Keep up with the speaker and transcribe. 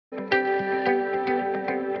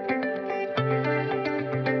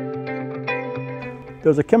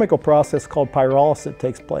there's a chemical process called pyrolysis that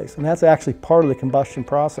takes place, and that's actually part of the combustion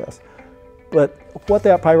process. But what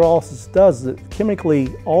that pyrolysis does is it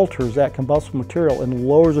chemically alters that combustible material and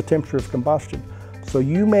lowers the temperature of combustion. So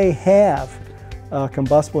you may have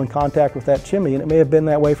combustible in contact with that chimney, and it may have been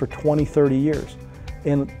that way for 20, 30 years.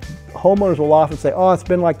 And homeowners will often say, oh, it's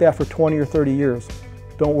been like that for 20 or 30 years.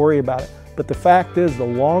 Don't worry about it. But the fact is, the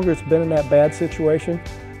longer it's been in that bad situation,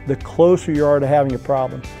 the closer you are to having a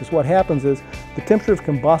problem. Because what happens is the temperature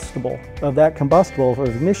of that combustible or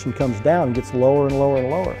ignition comes down and gets lower and lower and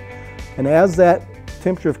lower. And as that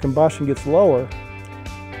temperature of combustion gets lower,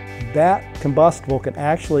 that combustible can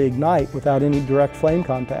actually ignite without any direct flame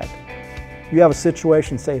contact. You have a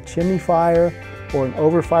situation, say a chimney fire or an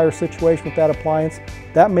overfire situation with that appliance,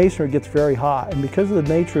 that masonry gets very hot. And because of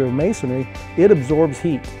the nature of masonry, it absorbs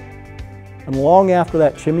heat. And long after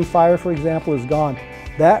that chimney fire, for example, is gone,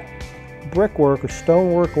 that brickwork or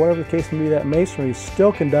stonework, or whatever the case may be, that masonry is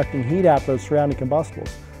still conducting heat out of those surrounding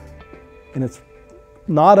combustibles. And it's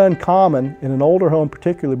not uncommon in an older home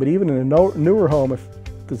particularly, but even in a newer home, if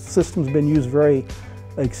the system's been used very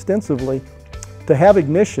extensively, to have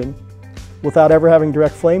ignition without ever having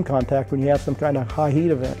direct flame contact when you have some kind of high heat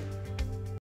event.